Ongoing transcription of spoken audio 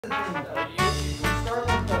Alright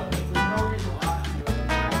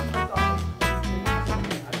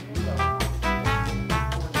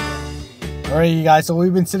you guys, so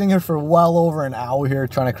we've been sitting here for well over an hour here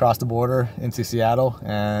trying to cross the border into Seattle,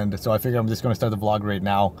 and so I figured I'm just going to start the vlog right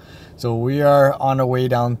now. So we are on our way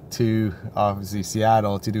down to obviously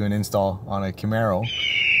Seattle to do an install on a Camaro,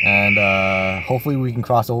 and hopefully we can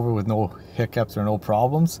cross over with no hiccups or no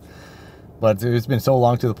problems. But it's been so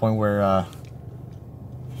long to the point where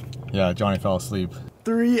yeah, Johnny fell asleep.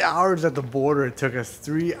 3 hours at the border. It took us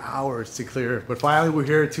 3 hours to clear, but finally we're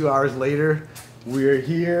here 2 hours later. We're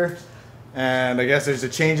here. And I guess there's a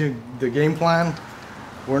change in the game plan.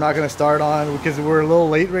 We're not gonna start on, because we're a little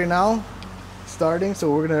late right now starting, so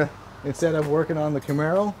we're gonna, instead of working on the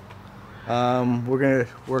Camaro, we're gonna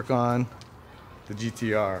work on the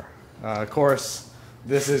GTR. Of course,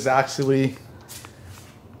 this is actually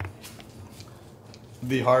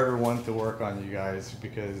the harder one to work on, you guys,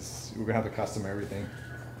 because we're gonna have to custom everything.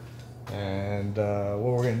 And what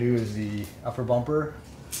we're gonna do is the upper bumper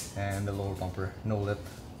and the lower bumper, no lip.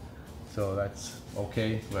 So that's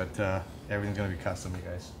okay, but everything's gonna be custom, you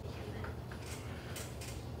guys.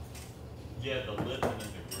 Yeah, the lip and then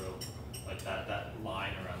the grill, like that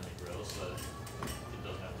line around the grill, so that it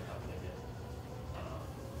doesn't have to happen again.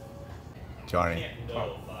 Johnny,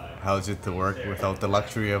 how's it to work without the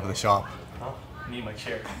luxury of the shop? Huh? I need my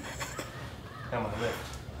chair. And my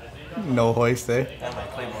lift. No hoist, eh? And my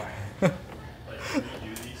claymore.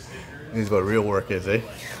 This is what real work is, eh?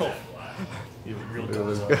 You real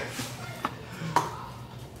good.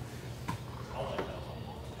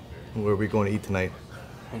 Where are we going to eat tonight?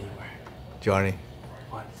 Anywhere. Johnny?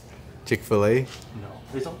 What? Chick-fil-A?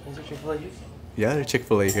 No. Is there Chick-fil-A here? Yeah, there's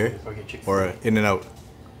Chick-fil-A here. Okay, Chick-fil-A. Or In-N-Out.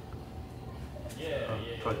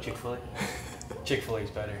 Probably Chick-fil-A. Chick-fil-A is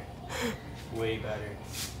better. Way better.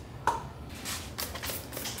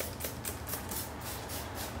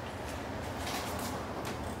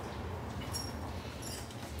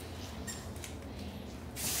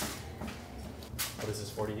 What is this,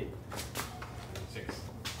 48? 6.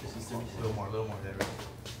 This is 36. A little more there.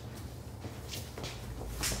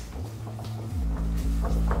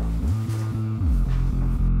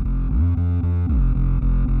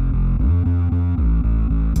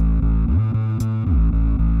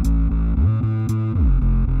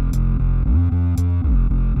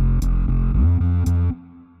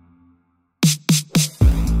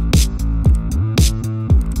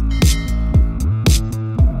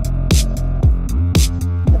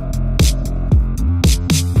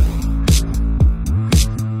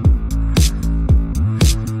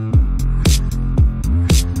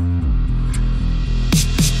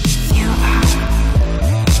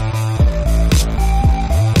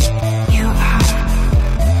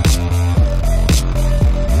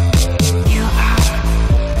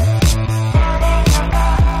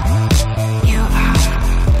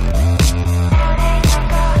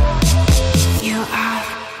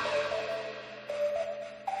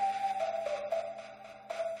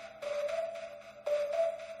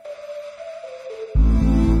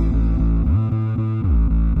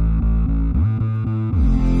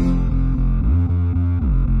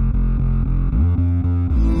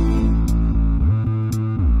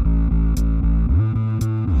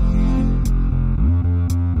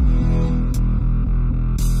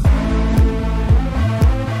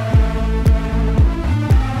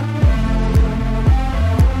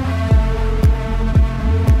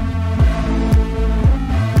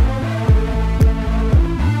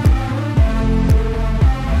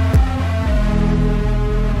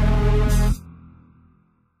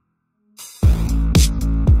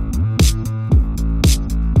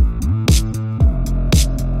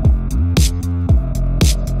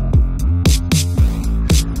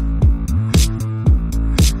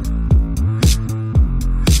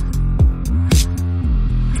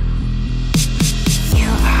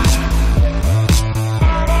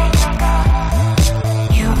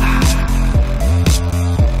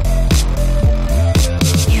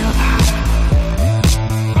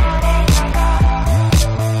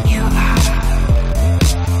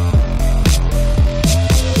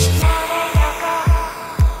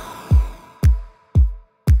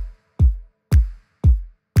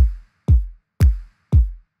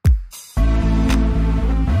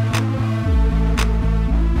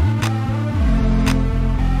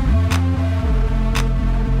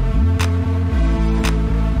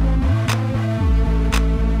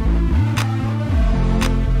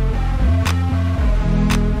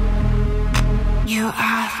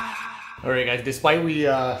 Alright guys, despite we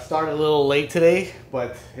started a little late today,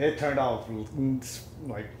 but it turned out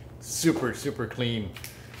like super clean.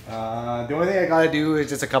 The only thing I gotta do is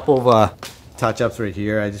just a couple of touch-ups right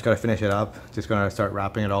here. I just gotta finish it up. Just gonna start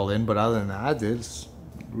wrapping it all in. But other than that, it's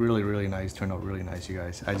really nice. Turned out really nice, you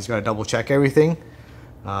guys. I just gotta double check everything.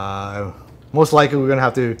 Most likely we're gonna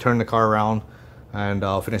have to turn the car around and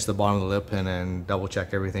I'll finish the bottom of the lip and then double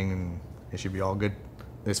check everything and it should be all good.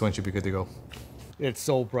 This one should be good to go. It's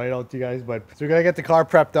so bright out, you guys, but so we gotta get the car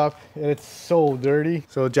prepped up. It's so dirty.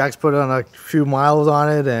 So Jack's put on a few miles on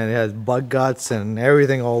it and it has bug guts and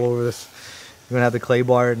everything all over this. We're gonna have the clay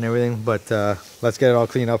bar and everything, but let's get it all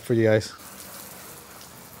cleaned up for you guys.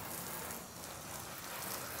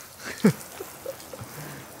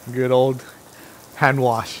 Good old hand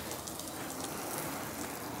wash.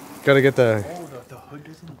 Gotta get the... Oh, the hood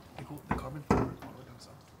doesn't... The carbon fiber is not looking so.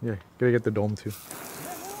 Yeah, gotta get the dome too. Some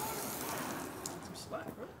slack,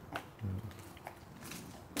 bro.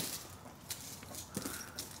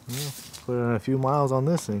 Yeah, put in a few miles on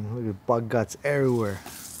this thing. Look at bug guts everywhere.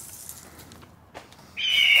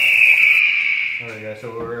 Alright guys,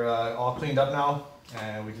 so we're all cleaned up now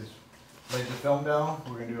and we just laid the film down.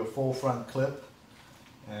 We're gonna do a full front clip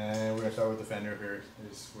and we're gonna start with the fender here.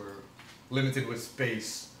 We're limited with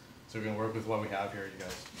space, so we're gonna work with what we have here, you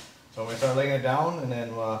guys. So I'm gonna start laying it down and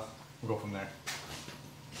then we'll go from there.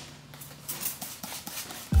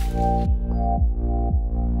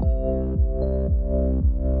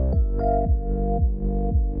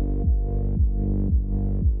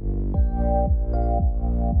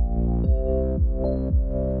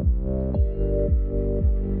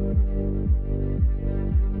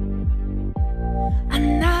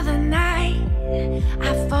 Another night,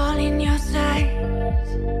 I fall in your sight.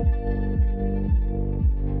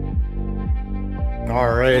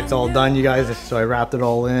 Alright, it's all done, you guys. So I wrapped it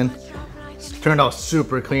all in. It's turned out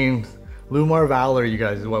super clean. LLumar Valor, you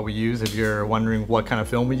guys, is what we use if you're wondering what kind of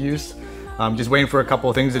film we use. I'm just waiting for a couple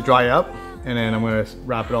of things to dry up and then I'm going to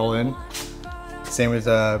wrap it all in. Same as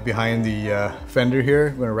behind the fender here.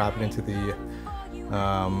 I'm going to wrap it into the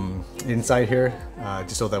inside here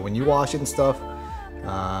just so that when you wash it and stuff,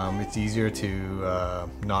 it's easier to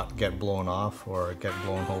not get blown off or get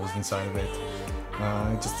blown holes inside of it.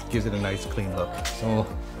 It just gives it a nice clean look. So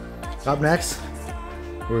up next,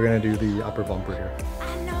 we're gonna do the upper bumper here.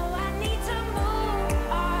 I know I need to move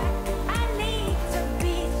on. I need to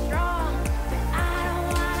be strong, but I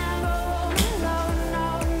don't wanna go. No, no,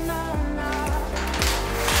 no, no.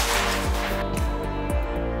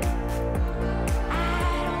 I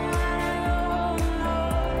don't wanna go.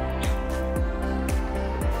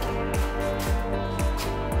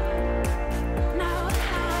 No, I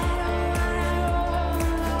don't wanna go.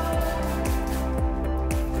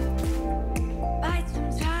 Bite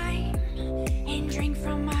some time and drink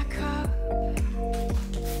from my cup.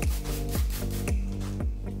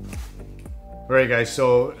 Alright guys,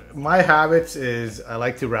 so my habits is I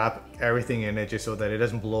like to wrap everything in it just so that it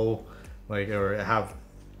doesn't blow, like, or have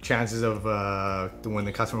chances of when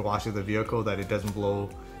the customer washes the vehicle that it doesn't blow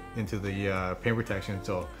into the paint protection.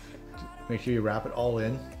 So make sure you wrap it all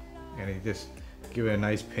in and you just give it a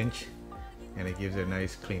nice pinch and it gives it a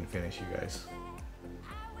nice clean finish, you guys.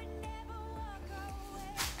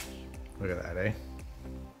 Look at that, eh?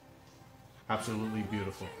 Absolutely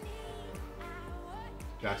beautiful.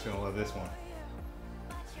 Jack's gonna love this one.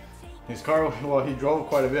 His car, well, he drove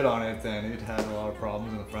quite a bit on it and it had a lot of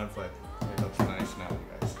problems in the front, but it looks nice now, you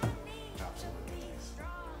guys. Absolutely nice. So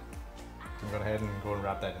I'm gonna go ahead and go and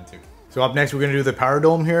wrap that in too. So up next, we're gonna do the power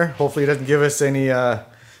dome here. Hopefully it doesn't give us any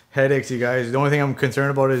headaches, you guys. The only thing I'm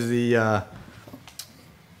concerned about is the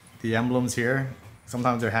emblems here.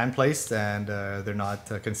 Sometimes they're hand placed and they're not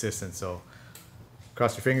consistent. So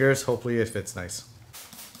cross your fingers, hopefully it fits nice.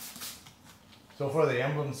 So far the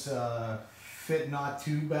emblems fit not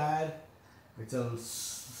too bad. It's a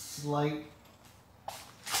slight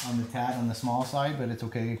on the tad on the small side, but it's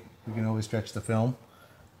okay. We can always stretch the film.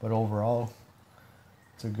 But overall,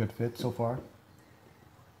 it's a good fit so far.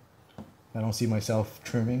 I don't see myself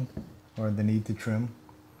trimming or the need to trim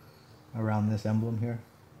around this emblem here.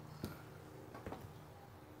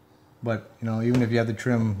 But you know, even if you have the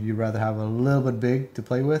trim, you'd rather have a little bit big to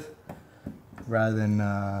play with rather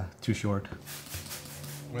than too short.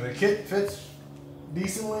 When the kit fits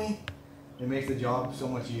decently, it makes the job so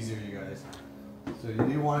much easier, you guys. So you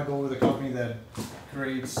do want to go with a company that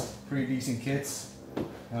creates pretty decent kits.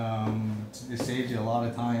 It saves you a lot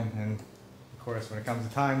of time, and of course when it comes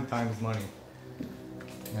to time, time is money.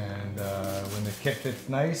 And when the kit fits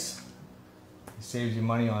nice, it saves you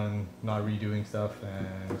money on not redoing stuff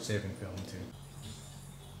and saving film too.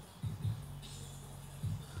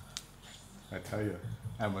 I tell you,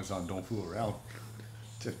 Amazon don't fool around.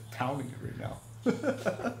 Just pounding it right now.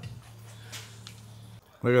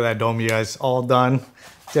 Look at that dome, you guys. All done.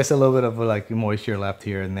 Just a little bit of like moisture left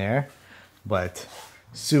here and there, but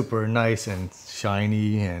super nice and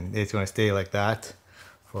shiny, and it's gonna stay like that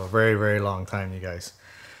for a very, very long time, you guys.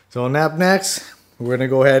 So up next, we're gonna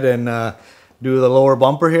go ahead and do the lower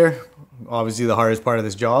bumper here. Obviously the hardest part of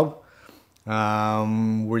this job.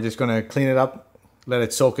 We're just gonna clean it up, let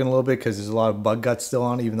it soak in a little bit because there's a lot of bug guts still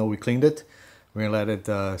on it, even though we cleaned it. We're gonna let it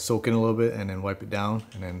soak in a little bit and then wipe it down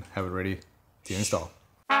and then have it ready to install.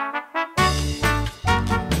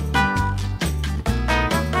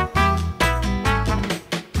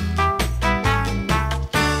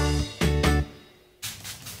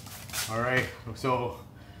 Alright, so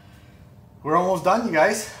we're almost done, you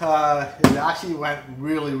guys. It actually went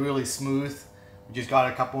really, really smooth. We just got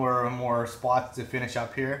a couple more spots to finish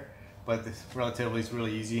up here, but it's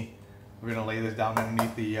really easy. We're gonna lay this down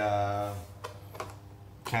underneath the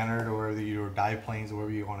canard or whatever your dive planes or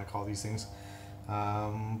whatever you want to call these things.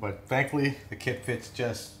 But thankfully the kit fits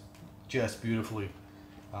just beautifully.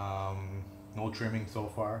 No trimming so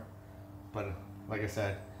far, but like I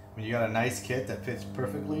said, when you got a nice kit that fits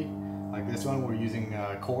perfectly, like this one, we're using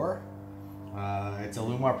Core. It's a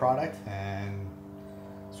LLumar product, and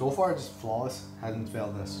so far it's just flawless. Hasn't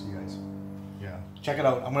failed us, you guys. Yeah, check it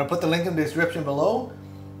out. I'm gonna put the link in the description below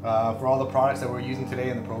for all the products that we're using today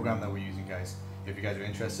and the program that we're using, guys. If you guys are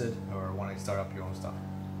interested or want to start up your own stuff.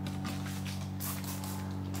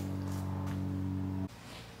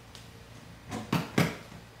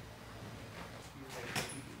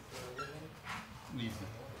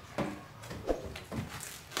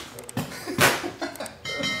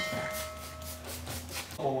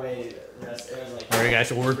 Alright guys,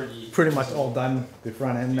 so we're pretty much all done the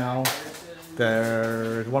front end now.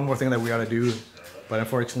 There's one more thing that we gotta do, but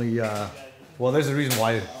unfortunately, well, there's a reason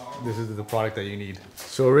why this is the product that you need.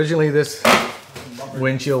 So originally this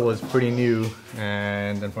windshield was pretty new,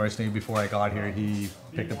 and unfortunately before I got here he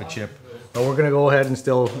picked up a chip. But we're gonna go ahead and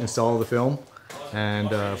still install the film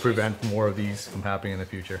and prevent more of these from happening in the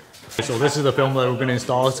future. So this is the film that we're gonna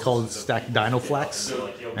install. It's called Stack Dynoflex,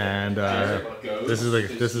 and this is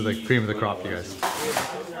the cream of the crop, you guys. I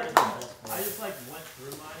just like went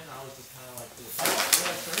through mine and I was just kind of like this.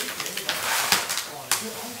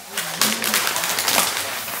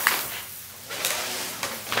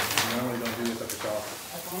 Normally don't do this at the shop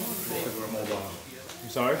because we're mobile. I'm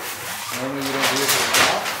sorry? Normally we don't do this at the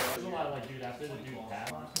shop. There's a lot of like, dude, after the dude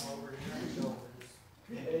passed over here.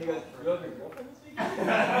 Hey, you guys, you have your girlfriend this week? Hey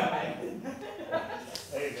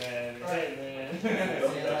man, hey man. It's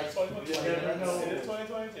 2022. It's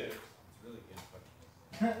 2022.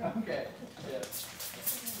 Okay. Yeah.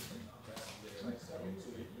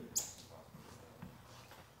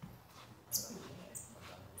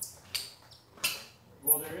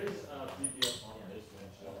 Well, there is PPF on this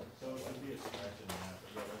windshield, so it could be a scratch in that.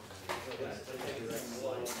 But yeah, it's like a direct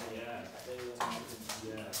slice. Yeah.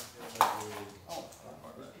 Yeah.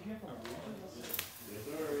 Yes,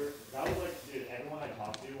 sir. That was like, dude, everyone I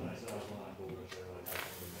talked to when I said I was going on Google, they were like, how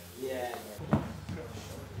come we made it? Yeah.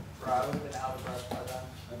 Bro, I would have been out of breath by then.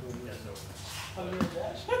 Yeah, so.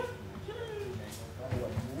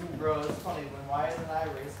 Bro, it's funny, when Wyatt and I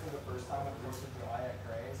raced for the first time on 4th of July at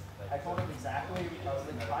Gray's, I told him exactly, I was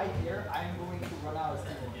like, right here, I am going to run out of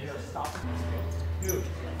steam. We are stopping this game. Dude,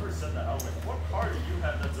 when I first said that, I was like, what car do you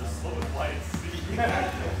have that's as slow as YC?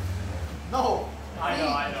 No! I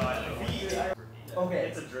know. Okay.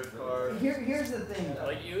 It's a drift car. Here's the thing though.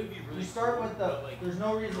 Like, it would be really You start cool, with the, but, like, there's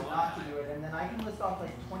no reason not to do it, and then I can list off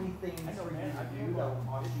like 20 things for you to do that will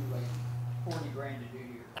cost you like 40 grand to do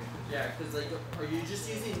here. Yeah, because like, are you just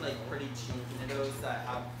using like pretty cheap windows that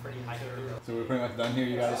have pretty high throughput? So we're pretty much done here,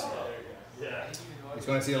 you guys. Yeah. It's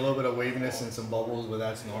going to see a little bit of waviness and some bubbles, but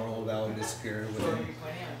that's normal. That will disappear So are within you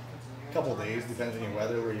planning on a couple days, depends on your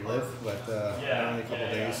weather where you live, but only a couple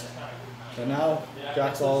days. Yeah. So now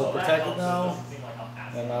Jack's all protected now,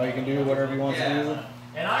 and now he can do whatever he wants to do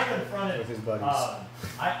And I confronted with his buddies.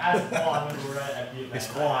 I asked Paul when we were at the event. His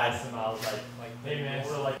squad. I asked him, I was like, hey man,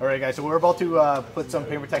 so like. All right, guys. So we're about to put some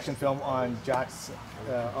paint protection film on Jack's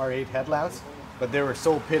R8 headlamps, but they were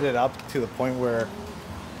so pitted up to the point where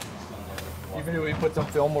even if we put some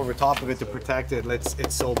film over top of it to protect it,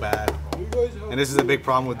 it's so bad. And this is a big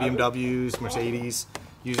problem with BMWs, Mercedes,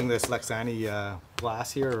 using this Lexani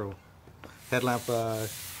glass here, or headlamp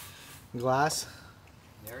glass.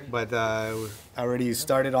 But I already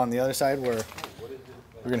started on the other side where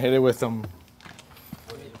we're gonna hit it with some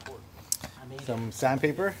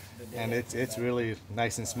sandpaper, and it's really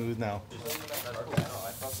nice and smooth now.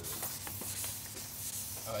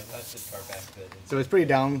 So it's pretty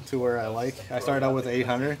down to where I like. I started out with the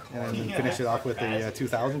 800 and then finished it off with the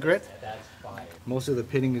 2000 grit. Most of the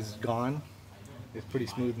pitting is gone. It's pretty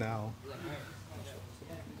smooth now.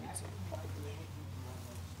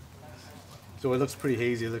 So it looks pretty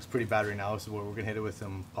hazy, it looks pretty bad right now, so we're gonna hit it with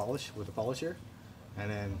some polish, with a polisher, and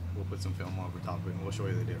then we'll put some film over top of it and we'll show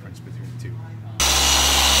you the difference between the two.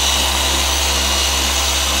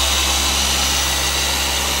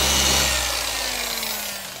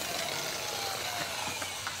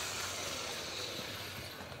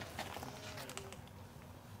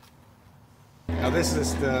 Now this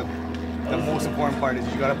is the most important part is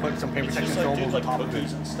you gotta put some paint protection film over top of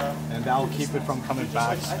it, and that'll keep it from coming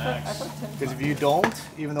back. Because if you don't,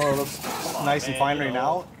 even though it looks nice and fine right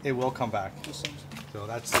now, it will come back. So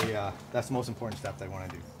that's the most important step that I want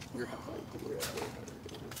to do.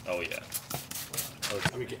 Oh yeah. Oh,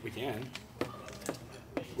 we can.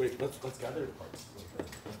 Wait, let's gather the parts.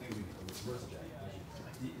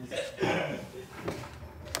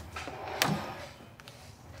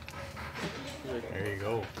 There you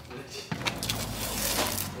go.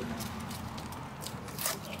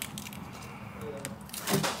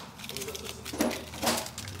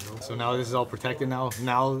 So now this is all protected now.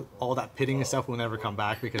 Now all that pitting and stuff will never come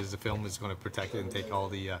back because the film is going to protect it and take all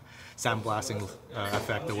the sandblasting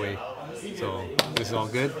effect away. So this is all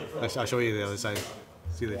good. I'll show you the other side.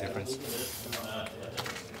 See the difference.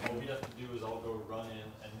 What we have to do is all go run in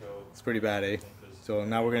and go. It's pretty bad, eh? So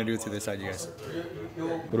now we're going to do it to this side, you guys.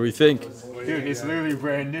 What do we think? Dude, it's literally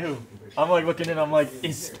brand new. I'm like looking in, I'm like,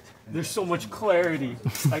 there's so much clarity.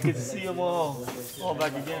 I can see them all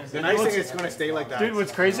back again. The nice thing is it's going to stay like that. Dude,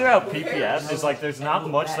 what's crazy about PPF is like there's not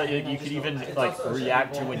much that you could even like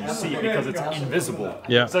react to when you see it because it's invisible.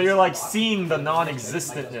 Yeah. So you're like seeing the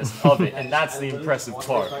non-existentness of it, and that's the impressive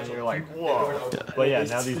part. And you're like, whoa. But yeah,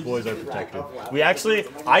 now these boys are protected.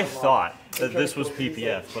 I thought that this was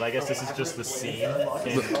PPF, but I guess this is just the seam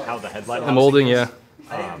in how the headlight The molding, yeah.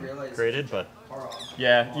 created, but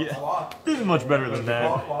yeah, this is much better than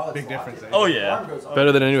that. Big difference, eh? Oh yeah.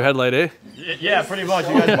 Better than a new headlight, eh? Yeah, pretty much.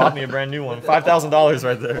 You guys bought me a brand new one. $5,000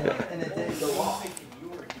 right there. And it didn't go off.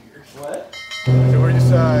 What? So we're just,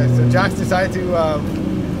 so Jack's decided to,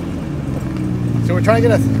 so we're trying to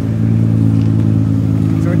get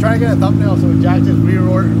a thumbnail, so Jack just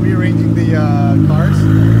rearranging the cars,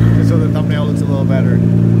 just so the thumbnail looks a little better.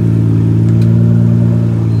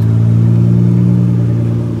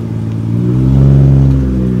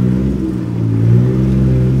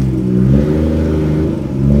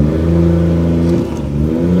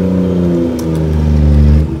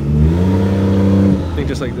 I think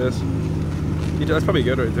just like this. That's probably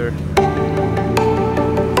good right there.